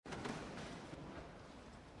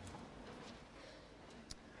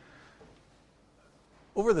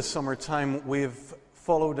Over the summertime, we've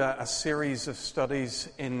followed a series of studies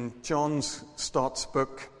in John Stott's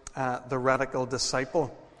book, The Radical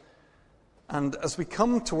Disciple. And as we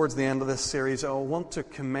come towards the end of this series, I want to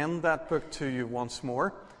commend that book to you once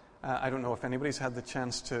more. I don't know if anybody's had the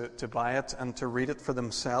chance to buy it and to read it for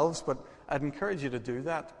themselves, but I'd encourage you to do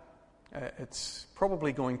that. It's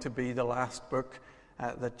probably going to be the last book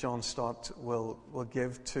that John Stott will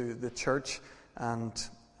give to the church, and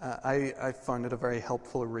I found it a very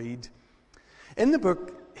helpful read. In the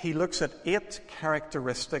book, he looks at 8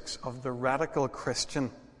 characteristics of the radical Christian,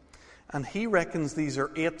 and he reckons these are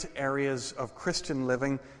 8 areas of Christian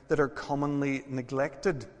living that are commonly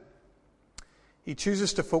neglected. He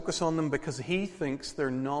chooses to focus on them because he thinks they're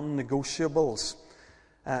non-negotiable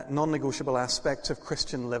aspects of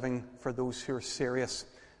Christian living for those who are serious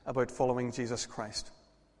about following Jesus Christ.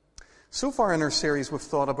 So far in our series, we've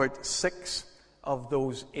thought about 6 of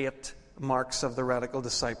those 8 marks of the radical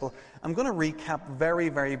disciple. I'm going to recap very,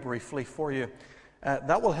 very briefly for you.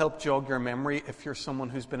 That will help jog your memory if you're someone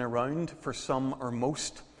who's been around for some or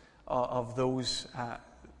most of those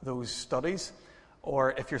studies,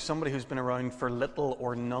 or if you're somebody who's been around for little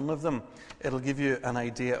or none of them. It'll give you an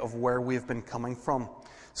idea of where we've been coming from.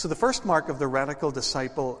 So the first mark of the radical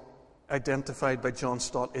disciple identified by John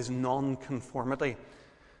Stott is non-conformity.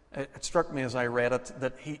 It struck me as I read it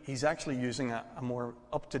that he's actually using a more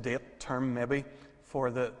up-to-date term maybe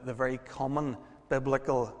for the very common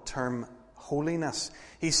biblical term holiness.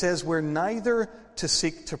 He says we're neither to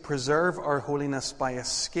seek to preserve our holiness by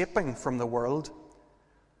escaping from the world,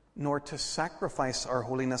 nor to sacrifice our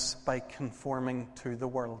holiness by conforming to the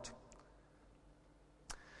world.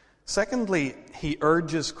 Secondly, he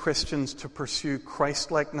urges Christians to pursue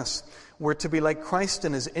Christ-likeness. We're to be like Christ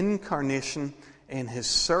in his incarnation, in his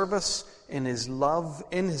service, in his love,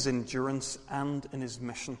 in his endurance, and in his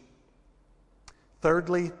mission.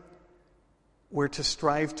 Thirdly, we're to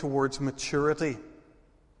strive towards maturity.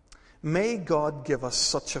 May God give us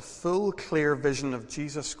such a full, clear vision of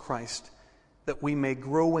Jesus Christ that we may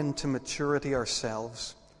grow into maturity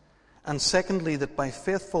ourselves. And secondly, that by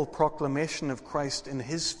faithful proclamation of Christ in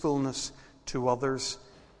his fullness to others,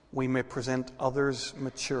 we may present others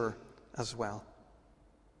mature as well.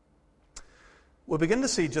 We'll begin to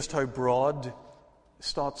see just how broad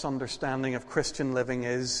Stott's understanding of Christian living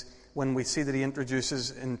is when we see that he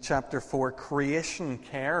introduces in chapter 4 creation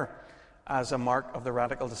care as a mark of the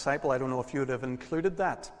radical disciple. I don't know if you would have included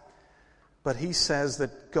that, but he says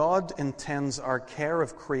that God intends our care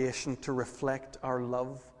of creation to reflect our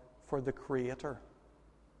love for the Creator.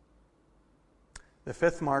 The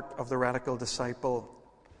 5th mark of the radical disciple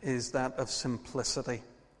is that of simplicity.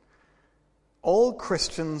 All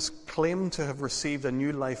Christians claim to have received a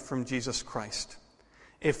new life from Jesus Christ.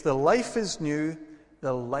 If the life is new,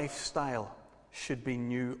 the lifestyle should be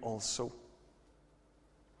new also.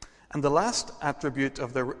 And the last attribute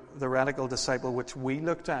of the radical disciple, which we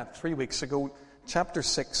looked at 3 weeks ago, chapter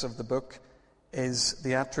 6 of the book, is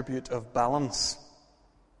the attribute of balance.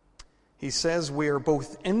 He says we are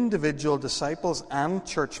both individual disciples and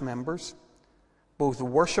church members, both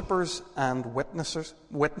worshippers and witnesses,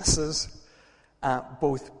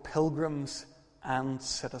 both pilgrims and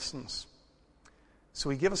citizens. So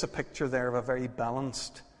he gave us a picture there of a very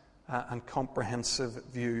balanced and comprehensive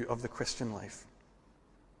view of the Christian life.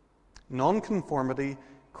 Nonconformity,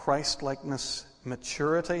 Christ-likeness,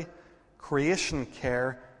 maturity, creation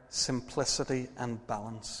care, simplicity, and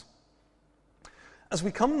balance. As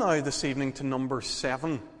we come now this evening to number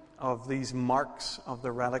 7 of these marks of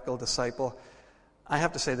the radical disciple, I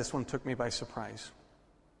have to say this one took me by surprise.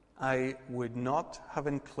 I would not have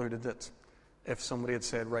included it if somebody had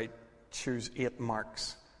said, right, choose 8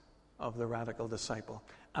 marks of the radical disciple.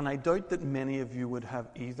 And I doubt that many of you would have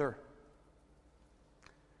either.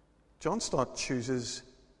 John Stott chooses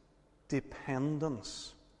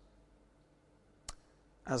dependence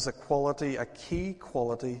as a key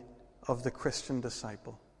quality of the Christian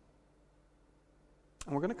disciple.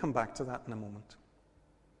 And we're going to come back to that in a moment.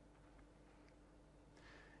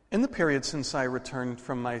 In the period since I returned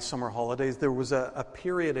from my summer holidays, there was a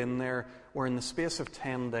period in there where in the space of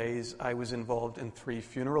 10 days I was involved in 3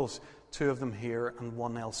 funerals, 2 of them here and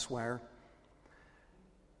 1 elsewhere.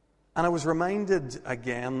 And I was reminded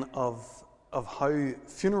again of how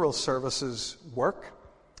funeral services work,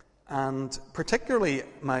 and particularly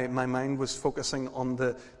my mind was focusing on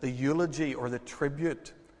the eulogy or the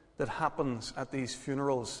tribute that happens at these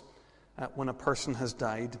funerals when a person has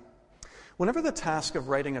died. Whenever the task of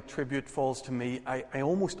writing a tribute falls to me, I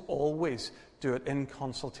almost always do it in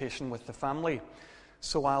consultation with the family.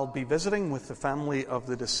 So I'll be visiting with the family of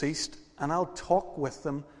the deceased, and I'll talk with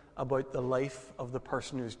them about the life of the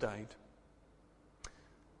person who's died.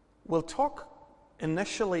 We'll talk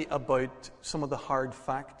initially about some of the hard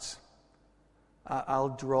facts. I'll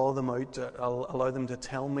draw them out. I'll allow them to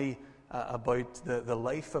tell me about the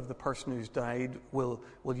life of the person who's died. We'll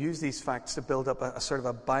use these facts to build up a sort of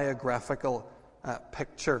a biographical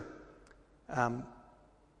picture.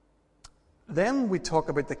 Then we talk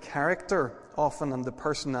about the character often and the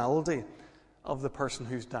personality of the person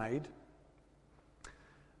who's died.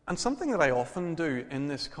 And something that I often do in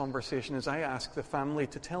this conversation is I ask the family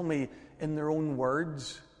to tell me in their own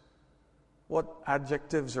words what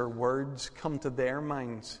adjectives or words come to their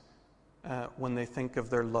minds when they think of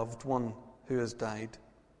their loved one who has died.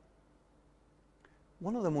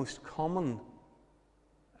 One of the most common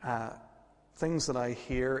things that I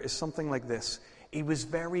hear is something like this: he was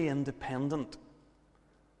very independent,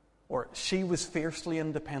 or she was fiercely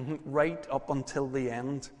independent right up until the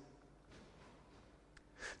end.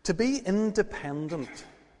 To be independent,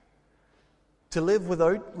 to live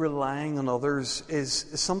without relying on others, is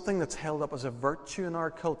something that's held up as a virtue in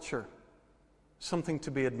our culture, something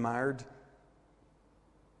to be admired.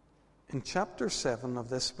 In chapter 7 of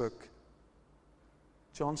this book,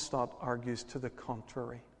 John Stott argues to the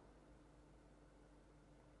contrary.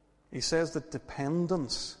 He says that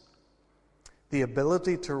dependence, the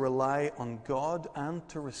ability to rely on God and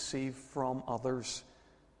to receive from others,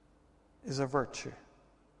 is a virtue.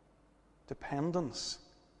 Dependence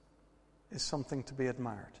is something to be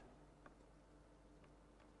admired.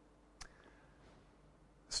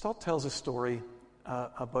 Stott tells a story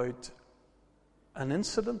about an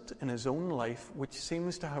incident in his own life which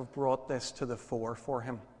seems to have brought this to the fore for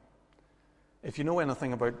him. If you know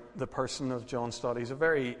anything about the person of John Stott, he's a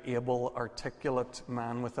very able, articulate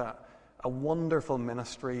man with a wonderful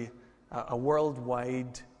ministry, a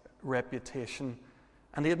worldwide reputation,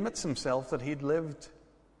 and he admits himself that he'd lived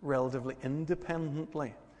relatively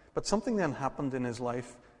independently. But something then happened in his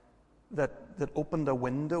life that opened a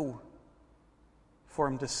window for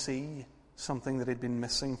him to see something that he'd been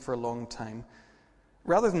missing for a long time.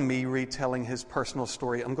 Rather than me retelling his personal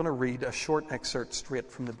story, I'm going to read a short excerpt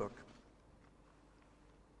straight from the book.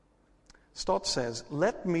 Stott says,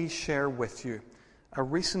 "Let me share with you a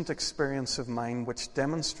recent experience of mine which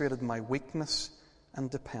demonstrated my weakness and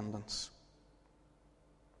dependence.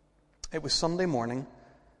 It was Sunday morning,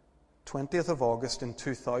 20th of August in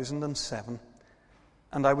 2007,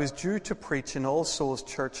 and I was due to preach in All Souls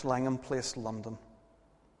Church, Langham Place, London.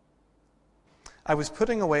 I was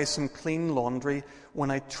putting away some clean laundry when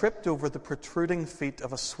I tripped over the protruding feet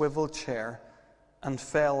of a swivel chair and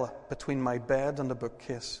fell between my bed and a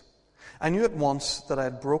bookcase. I knew at once that I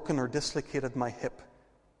had broken or dislocated my hip,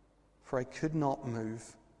 for I could not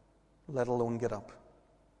move, let alone get up.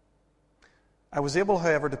 I was able,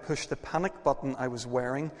 however, to push the panic button I was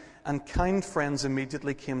wearing, and kind friends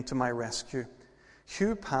immediately came to my rescue.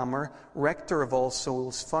 Hugh Palmer, rector of All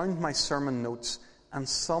Souls, found my sermon notes and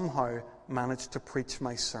somehow managed to preach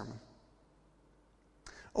my sermon.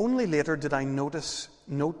 Only later did I note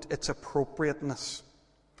its appropriateness,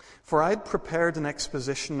 for I had prepared an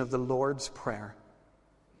exposition of the Lord's Prayer.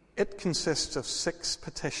 It consists of 6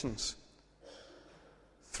 petitions,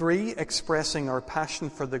 3 expressing our passion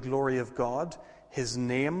for the glory of God, His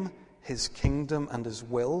name, His kingdom, and His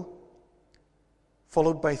will,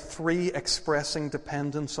 followed by 3 expressing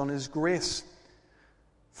dependence on His grace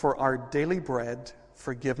for our daily bread,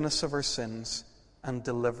 forgiveness of our sins, and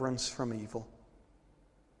deliverance from evil.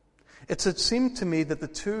 It had seemed to me that the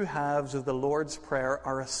 2 halves of the Lord's Prayer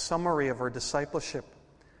are a summary of our discipleship,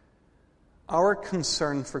 our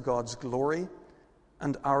concern for God's glory,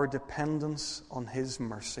 and our dependence on His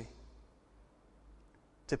mercy.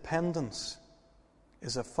 Dependence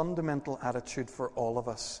is a fundamental attitude for all of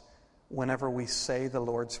us whenever we say the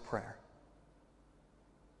Lord's Prayer.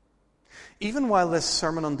 Even while this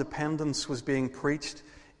sermon on dependence was being preached,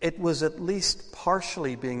 it was at least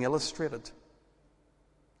partially being illustrated.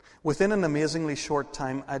 Within an amazingly short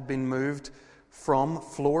time, I'd been moved from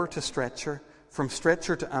floor to stretcher, from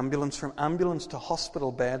stretcher to ambulance, from ambulance to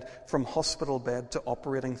hospital bed, from hospital bed to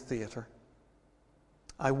operating theatre.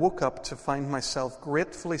 I woke up to find myself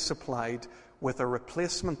gratefully supplied with a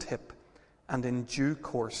replacement hip, and in due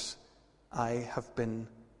course, I have been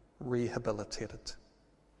rehabilitated."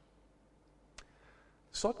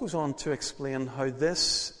 Stott goes on to explain how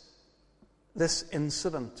this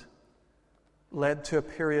incident led to a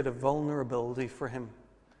period of vulnerability for him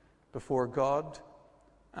before God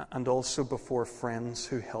and also before friends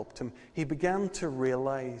who helped him. He began to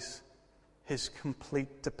realize his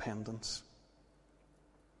complete dependence.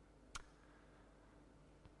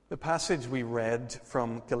 The passage we read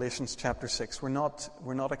from Galatians chapter 6, we're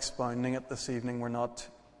not expounding it this evening, we're not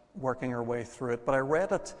working our way through it, but I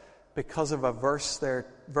read it because of a verse there,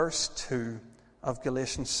 verse 2 of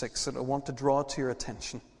Galatians 6, that I want to draw to your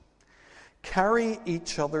attention. Carry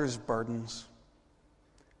each other's burdens,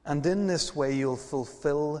 and in this way you'll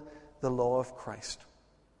fulfill the law of Christ.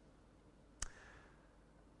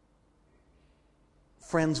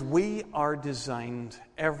 Friends, we are designed,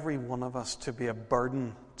 every one of us, to be a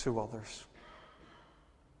burden to others.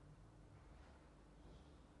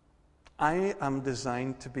 I am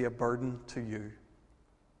designed to be a burden to you.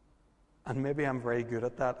 And maybe I'm very good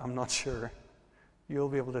at that, I'm not sure. You'll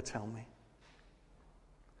be able to tell me.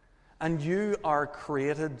 And you are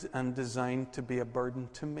created and designed to be a burden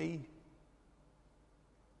to me.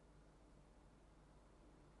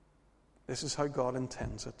 This is how God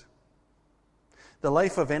intends it. The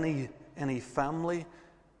life of any family,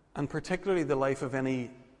 and particularly the life of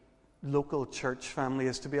any local church family,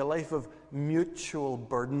 is to be a life of mutual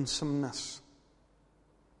burdensomeness.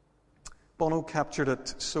 Bono captured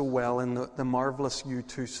it so well in the marvelous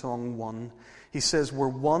U2 song One. He says, we're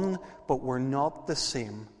one, but we're not the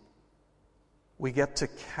same. We get to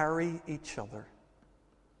carry each other.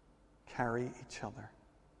 Carry each other.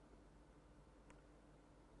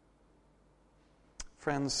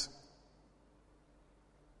 Friends,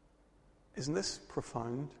 isn't this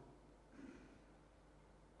profound?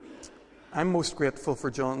 I'm most grateful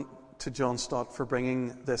to John Stott for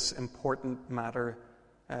bringing this important matter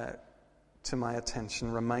to my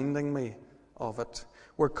attention, reminding me of it.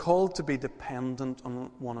 We're called to be dependent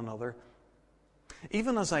on one another.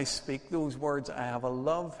 Even as I speak those words, I have a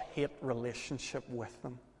love-hate relationship with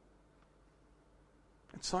them.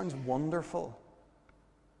 It sounds wonderful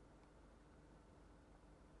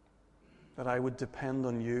that I would depend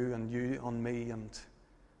on you and you on me,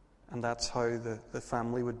 and that's how the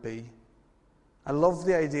family would be. I love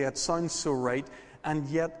the idea. It sounds so right, and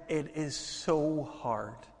yet it is so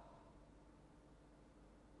hard.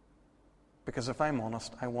 Because if I'm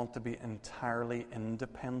honest, I want to be entirely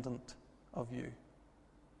independent of you.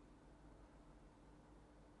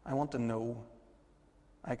 I want to know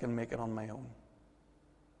I can make it on my own.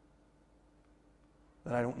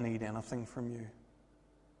 That I don't need anything from you.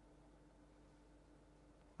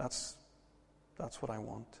 That's what I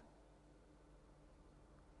want.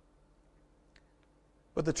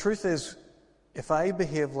 But the truth is, if I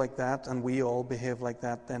behave like that and we all behave like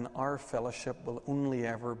that, then our fellowship will only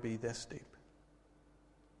ever be this deep.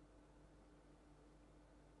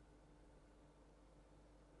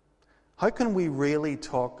 How can we really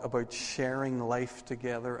talk about sharing life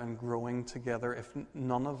together and growing together if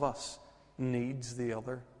none of us needs the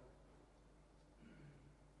other?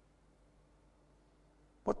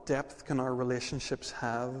 What depth can our relationships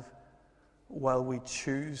have while we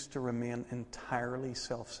choose to remain entirely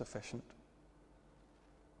self-sufficient?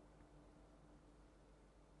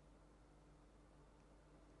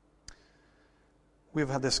 We've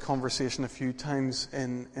had this conversation a few times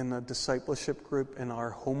in a discipleship group in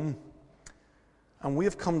our home. And we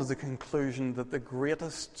have come to the conclusion that the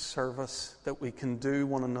greatest service that we can do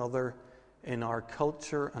one another in our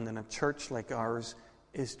culture and in a church like ours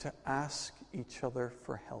is to ask each other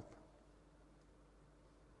for help.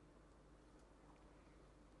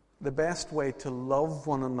 The best way to love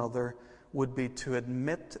one another would be to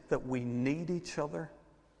admit that we need each other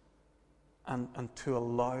and to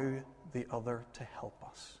allow the other to help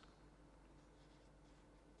us.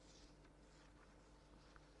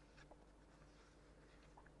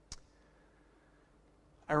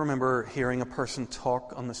 I remember hearing a person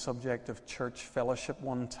talk on the subject of church fellowship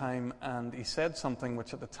one time, and he said something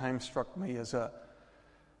which at the time struck me as I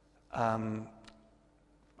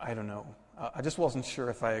don't know, I just wasn't sure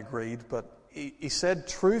if I agreed, but he said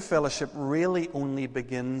true fellowship really only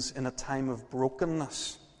begins in a time of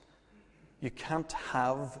brokenness. You can't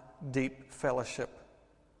have deep fellowship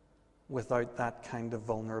without that kind of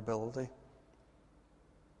vulnerability.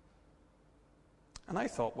 And I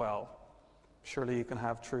thought, well, surely you can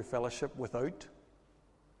have true fellowship without.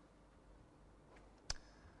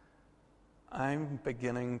 I'm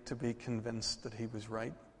beginning to be convinced that he was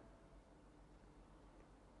right.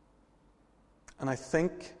 And I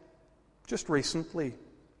think, just recently,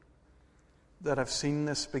 that I've seen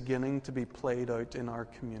this beginning to be played out in our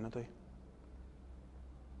community.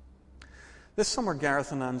 This summer,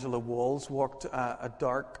 Gareth and Angela Walls walked a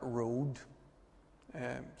dark road.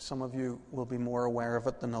 Some of you will be more aware of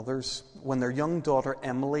it than others. When their young daughter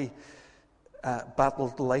Emily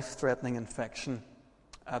battled life-threatening infection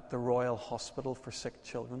at the Royal Hospital for Sick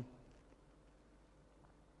Children.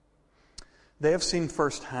 They have seen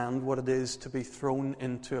firsthand what it is to be thrown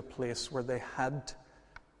into a place where they had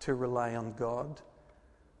to rely on God,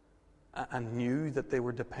 and knew that they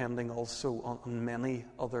were depending also on many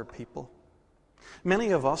other people.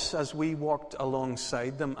 Many of us, as we walked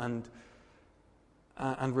alongside them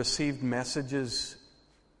and received messages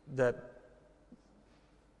that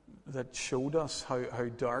showed us how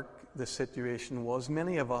dark the situation was,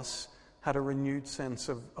 many of us had a renewed sense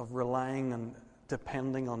of relying and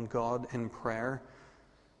depending on God in prayer.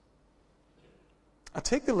 I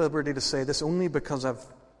take the liberty to say this only because I've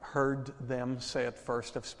heard them say it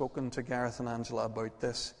first. I've spoken to Gareth and Angela about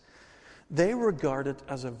this. They regard it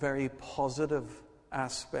as a very positive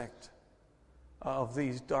aspect of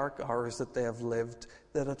these dark hours that they have lived,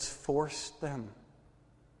 that it's forced them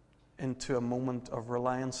into a moment of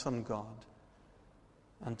reliance on God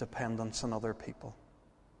and dependence on other people.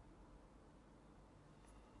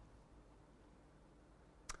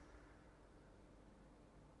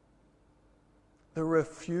 The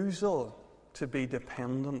refusal to be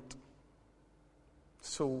dependent.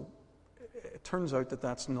 So it turns out that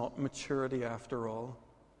that's not maturity after all.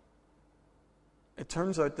 It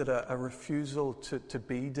turns out that a refusal to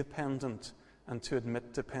be dependent and to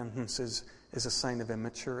admit dependence is a sign of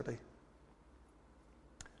immaturity.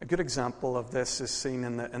 A good example of this is seen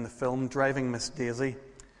in the film Driving Miss Daisy,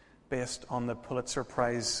 based on the Pulitzer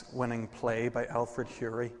Prize-winning play by Alfred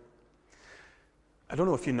Uhry. I don't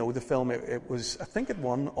know if you know the film. It was, I think it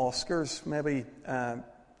won Oscars maybe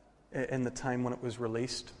in the time when it was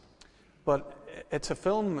released. But it's a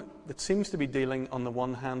film that seems to be dealing on the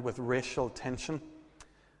one hand with racial tension,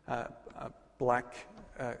 a black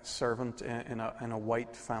servant in a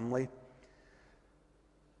white family.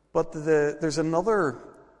 But there's another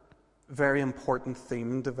very important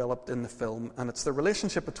theme developed in the film, and it's the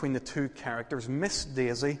relationship between the two characters, Miss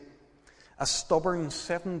Daisy, a stubborn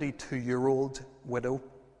 72-year-old widow,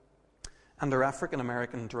 and her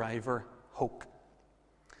African-American driver, Hoke.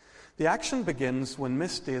 The action begins when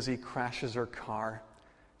Miss Daisy crashes her car.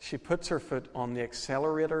 She puts her foot on the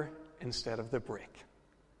accelerator instead of the brake,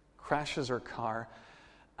 crashes her car,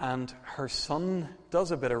 and her son does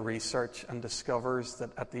a bit of research and discovers that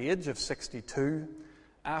at the age of 62,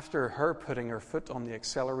 after her putting her foot on the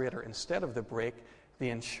accelerator instead of the brake, the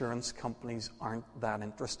insurance companies aren't that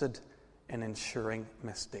interested in insuring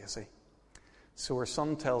Miss Daisy. So her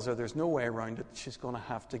son tells her there's no way around it. She's going to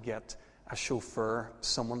have to get a chauffeur,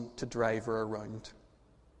 someone to drive her around.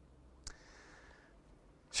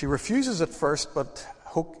 She refuses at first, but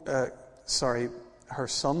her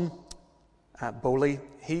son, Boley,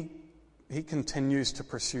 he continues to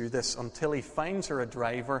pursue this until he finds her a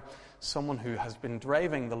driver, someone who has been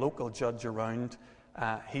driving the local judge around.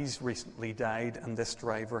 He's recently died, and this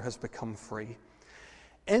driver has become free.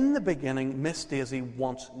 In the beginning, Miss Daisy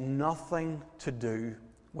wants nothing to do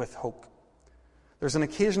with Hoke. There's an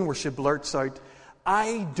occasion where she blurts out,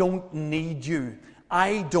 "I don't need you,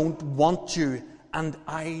 I don't want you, and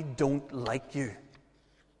I don't like you."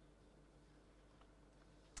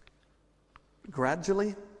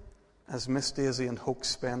 Gradually, as Miss Daisy and Hoke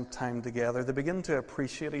spend time together, they begin to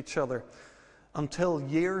appreciate each other, until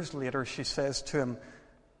years later she says to him,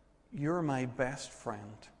 "You're my best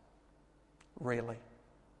friend, really."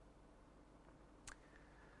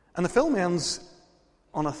 And the film ends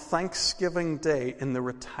on a Thanksgiving day in the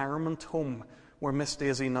retirement home where Miss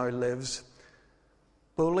Daisy now lives.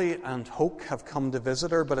 Boley and Hoke have come to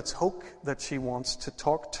visit her, but it's Hoke that she wants to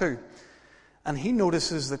talk to. And he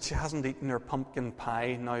notices that she hasn't eaten her pumpkin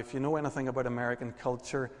pie. Now, if you know anything about American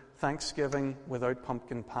culture, Thanksgiving without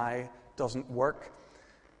pumpkin pie doesn't work.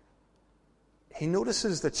 He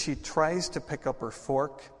notices that she tries to pick up her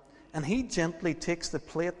fork, and he gently takes the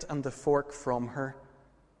plate and the fork from her,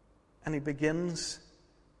 and he begins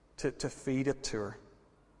to feed it to her.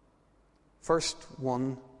 First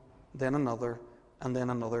one, then another, and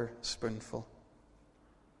then another spoonful.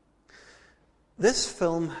 This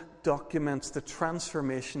film documents the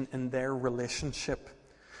transformation in their relationship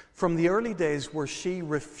from the early days where she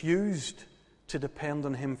refused to depend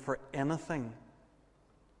on him for anything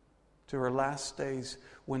to her last days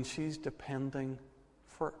when she's depending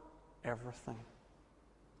for everything.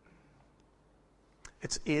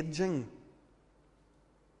 It's aging,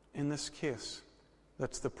 in this case,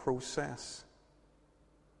 that's the process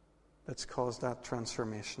that's caused that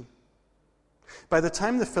transformation. By the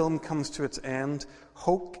time the film comes to its end,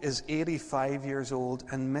 Hoke is 85 years old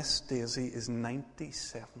and Miss Daisy is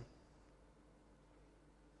 97.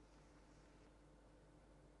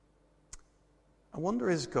 I wonder,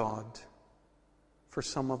 is God, for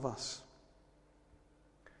some of us,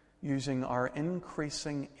 using our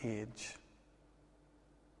increasing age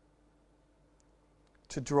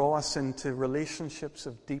to draw us into relationships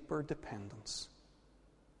of deeper dependence.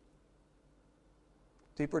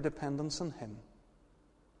 Deeper dependence on Him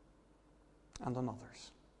and on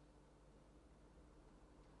others.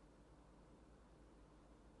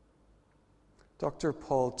 Dr.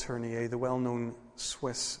 Paul Tournier, the well-known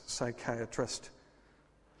Swiss psychiatrist,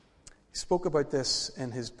 he spoke about this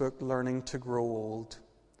in his book, Learning to Grow Old.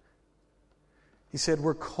 He said,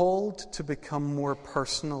 we're called to become more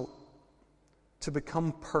personal, to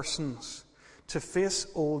become persons, to face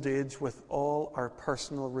old age with all our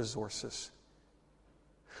personal resources.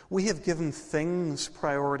 We have given things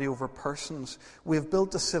priority over persons. We have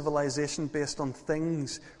built a civilization based on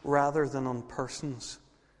things rather than on persons.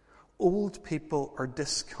 Old people are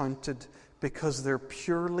discounted because they're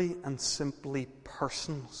purely and simply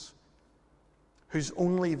persons, whose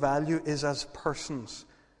only value is as persons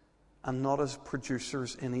and not as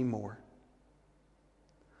producers anymore.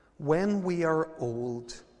 When we are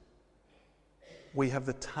old, we have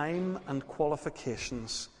the time and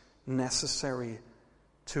qualifications necessary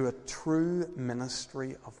to a true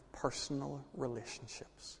ministry of personal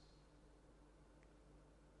relationships.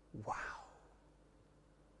 Wow.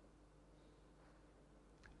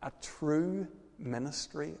 A true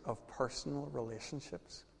ministry of personal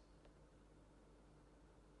relationships.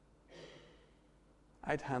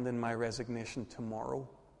 I'd hand in my resignation tomorrow.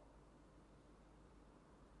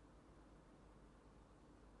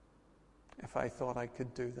 If I thought I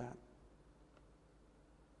could do that.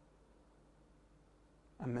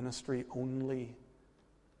 A ministry only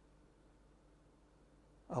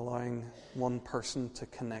allowing one person to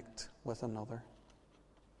connect with another.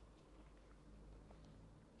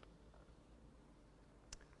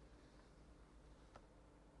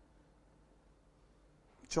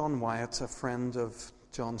 John Wyatt, a friend of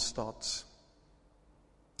John Stott's,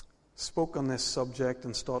 spoke on this subject,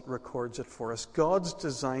 and Stott records it for us. God's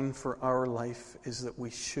design for our life is that we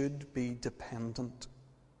should be dependent.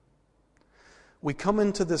 We come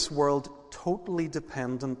into this world totally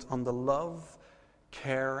dependent on the love,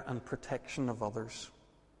 care, and protection of others.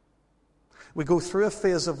 We go through a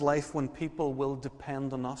phase of life when people will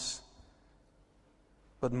depend on us,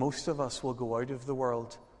 but most of us will go out of the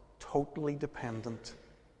world totally dependent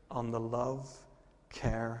on the love,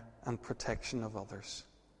 care, and protection of others.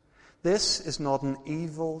 This is not an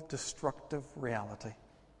evil, destructive reality.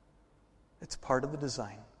 It's part of the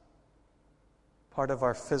design, part of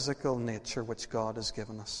our physical nature which God has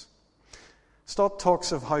given us. Stott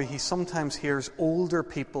talks of how he sometimes hears older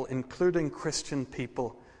people, including Christian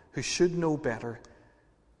people, who should know better,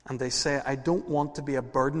 and they say, I don't want to be a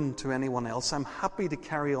burden to anyone else. I'm happy to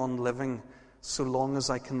carry on living so long as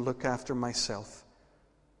I can look after myself.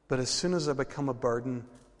 But as soon as I become a burden,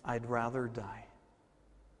 I'd rather die.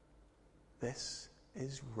 This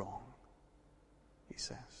is wrong, he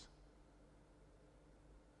says.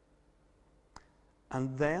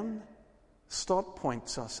 And then Stott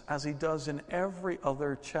points us, as he does in every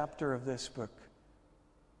other chapter of this book,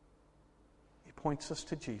 he points us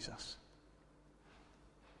to Jesus.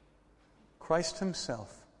 Christ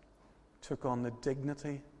himself took on the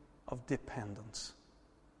dignity of dependence.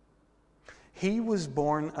 He was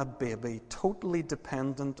born a baby, totally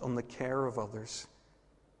dependent on the care of others.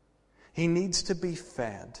 He needs to be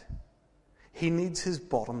fed. He needs his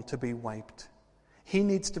bottom to be wiped. He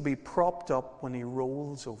needs to be propped up when he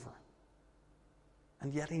rolls over.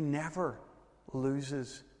 And yet he never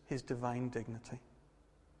loses his divine dignity.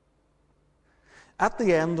 At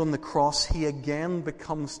the end on the cross, he again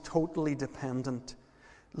becomes totally dependent,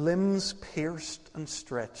 limbs pierced and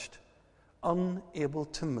stretched, unable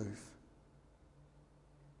to move.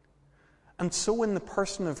 And so in the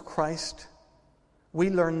person of Christ, we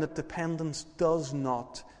learn that dependence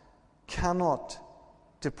cannot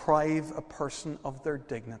deprive a person of their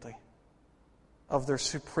dignity, of their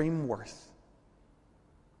supreme worth.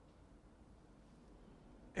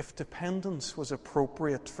 If dependence was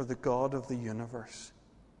appropriate for the God of the universe,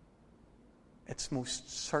 it's most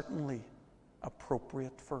certainly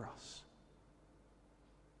appropriate for us.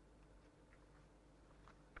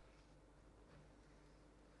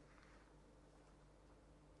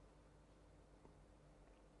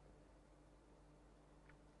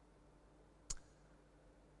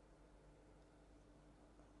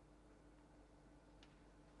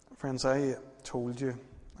 Friends, I told you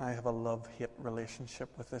I have a love-hate relationship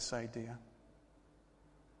with this idea.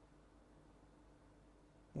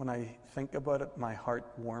 When I think about it, my heart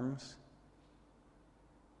warms.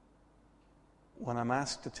 When I'm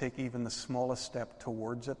asked to take even the smallest step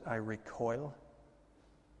towards it, I recoil.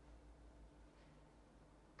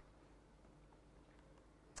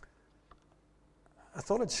 I thought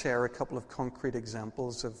thought I'd share a couple of concrete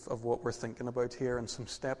examples of what we're thinking about here and some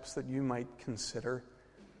steps that you might consider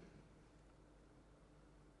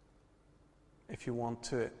if you want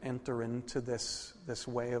to enter into this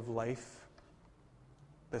way of life,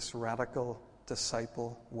 this radical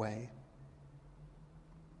disciple way.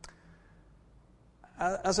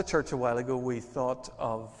 As a church a while ago, we thought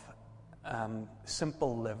of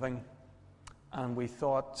simple living, and we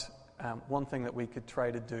thought one thing that we could try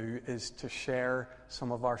to do is to share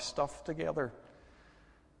some of our stuff together.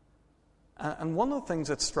 And one of the things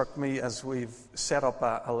that struck me as we've set up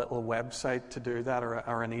a little website to do that,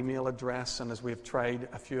 or an email address, and as we've tried,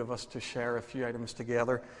 a few of us, to share a few items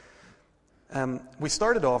together, we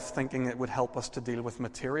started off thinking it would help us to deal with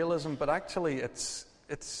materialism, but actually it's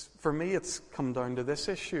for me, it's come down to this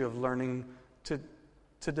issue of learning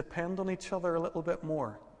to depend on each other a little bit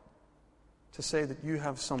more. To say that you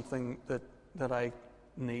have something that I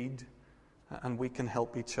need, and we can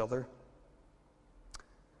help each other.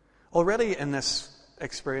 Already in this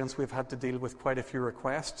experience, we've had to deal with quite a few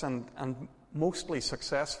requests, and mostly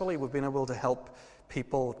successfully, we've been able to help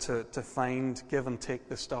people to find, give and take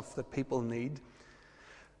the stuff that people need.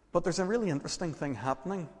 But there's a really interesting thing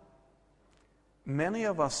happening. Many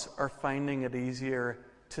of us are finding it easier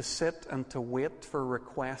to sit and to wait for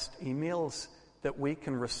request emails that we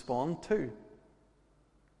can respond to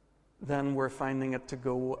than we're finding it to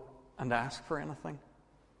go and ask for anything.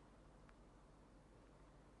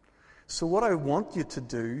 So what I want you to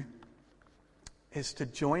do is to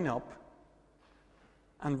join up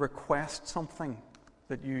and request something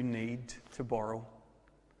that you need to borrow.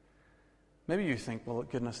 Maybe you think, well,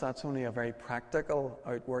 goodness, that's only a very practical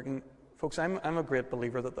outworking. Folks, I'm a great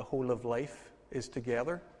believer that the whole of life is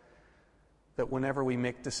together, that whenever we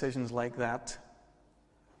make decisions like that,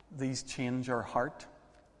 these change our heart.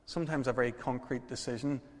 Sometimes a very concrete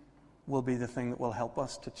decision will be the thing that will help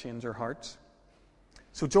us to change our hearts.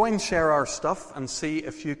 So join Share Our Stuff and see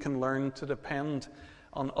if you can learn to depend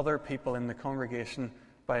on other people in the congregation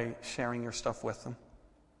by sharing your stuff with them.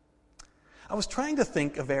 I was trying to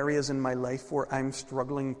think of areas in my life where I'm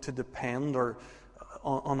struggling to depend or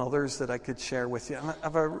on others that I could share with you. And I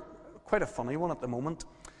have quite a funny one at the moment.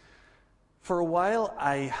 For a while,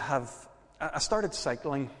 I started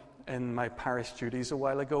cycling in my parish duties a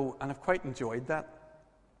while ago, and I've quite enjoyed that.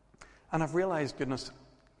 And I've realized, goodness,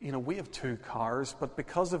 we have 2 cars, but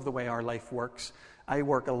because of the way our life works, I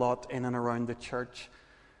work a lot in and around the church.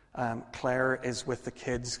 Claire is with the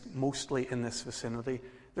kids, mostly in this vicinity.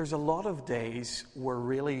 There's a lot of days where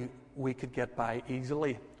really we could get by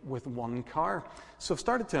easily with 1 car. So I've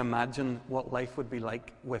started to imagine what life would be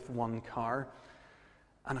like with 1 car.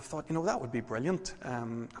 And I thought, that would be brilliant.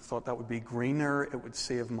 I thought that would be greener, it would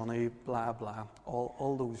save money, blah, blah,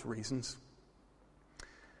 all those reasons.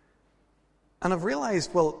 And I've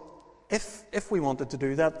realized, well, if we wanted to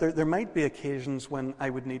do that, there might be occasions when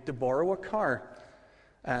I would need to borrow a car.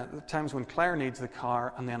 Times when Claire needs the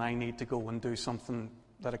car, and then I need to go and do something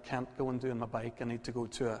that I can't go and do on my bike. I need to go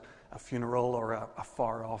to a funeral or a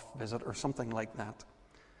far-off visit or something like that.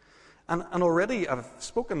 And already I've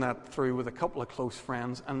spoken that through with a couple of close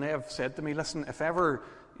friends, and they have said to me, listen, if ever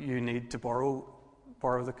you need to borrow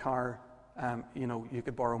the car, you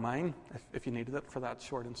could borrow mine if you needed it for that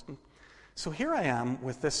short instant. So here I am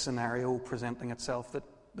with this scenario presenting itself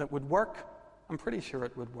that would work. I'm pretty sure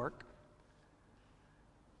it would work.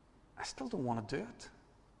 I still don't want to do it.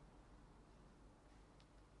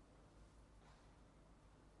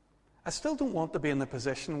 I still don't want to be in the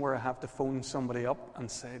position where I have to phone somebody up and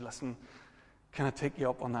say, listen, can I take you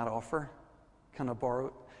up on that offer? Can I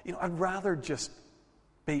borrow it? I'd rather just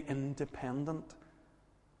be independent.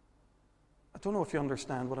 I don't know if you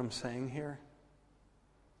understand what I'm saying here.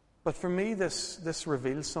 But for me, this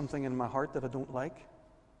reveals something in my heart that I don't like.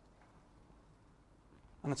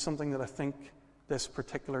 And it's something that I think this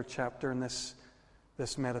particular chapter and this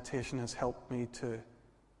meditation has helped me to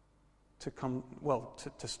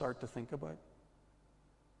start to think about.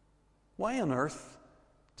 Why on earth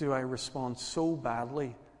do I respond so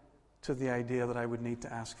badly to the idea that I would need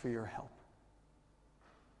to ask for your help?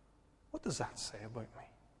 What does that say about me?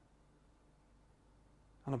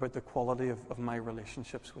 And about the quality of my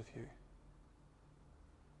relationships with you?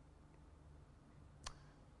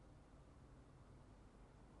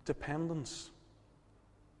 Dependence.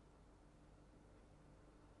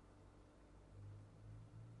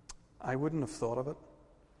 I wouldn't have thought of it,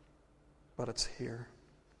 but it's here.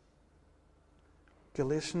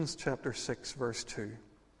 Galatians chapter 6, verse 2.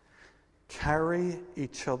 Carry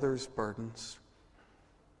each other's burdens,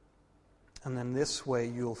 and in this way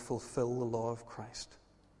you'll fulfill the law of Christ.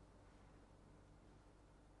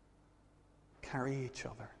 carry each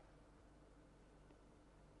other.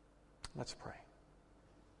 Let's pray.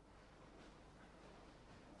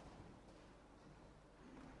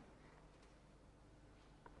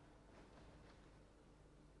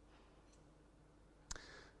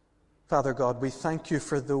 Father God, we thank you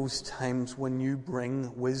for those times when you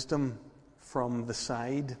bring wisdom from the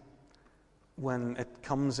side, when it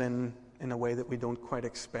comes in a way that we don't quite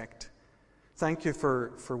expect. Thank you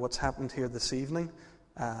for what's happened here this evening.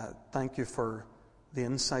 Thank you for the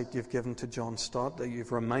insight you've given to John Stott, that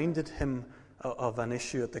you've reminded him of an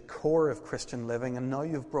issue at the core of Christian living, and now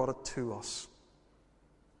you've brought it to us.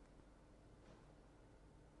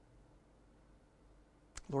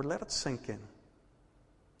 Lord, let it sink in.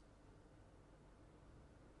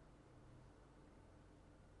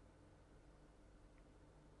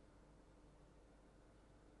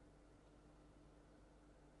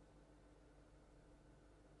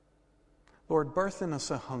 Lord, birth in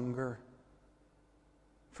us a hunger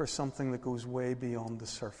for something that goes way beyond the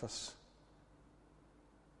surface.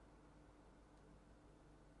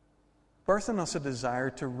 Birth in us a desire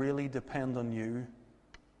to really depend on you.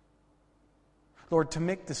 Lord, to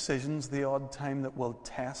make decisions the odd time that will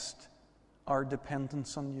test our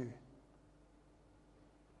dependence on you.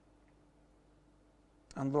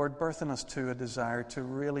 And Lord, birth in us too a desire to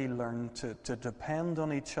really learn to depend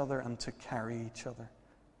on each other and to carry each other.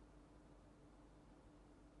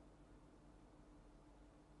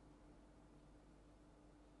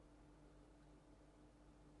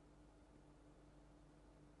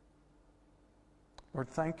 Lord,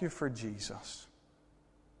 thank you for Jesus.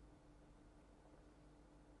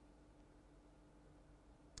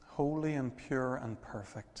 Holy and pure and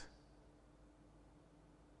perfect.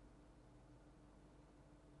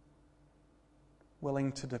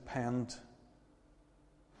 Willing to depend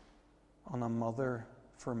on a mother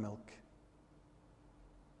for milk.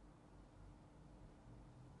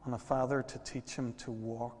 On a father to teach him to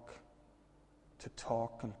walk, to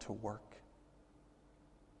talk, and to work.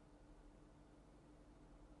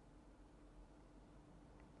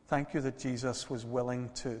 Thank you that Jesus was willing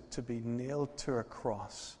to be nailed to a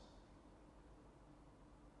cross.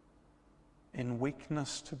 In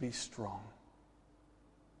weakness to be strong.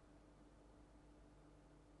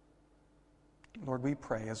 Lord, we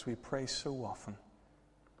pray as we pray so often,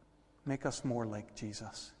 make us more like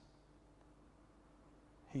Jesus.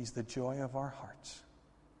 He's the joy of our hearts.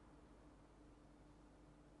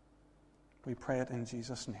 We pray it in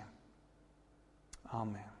Jesus' name.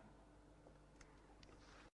 Amen.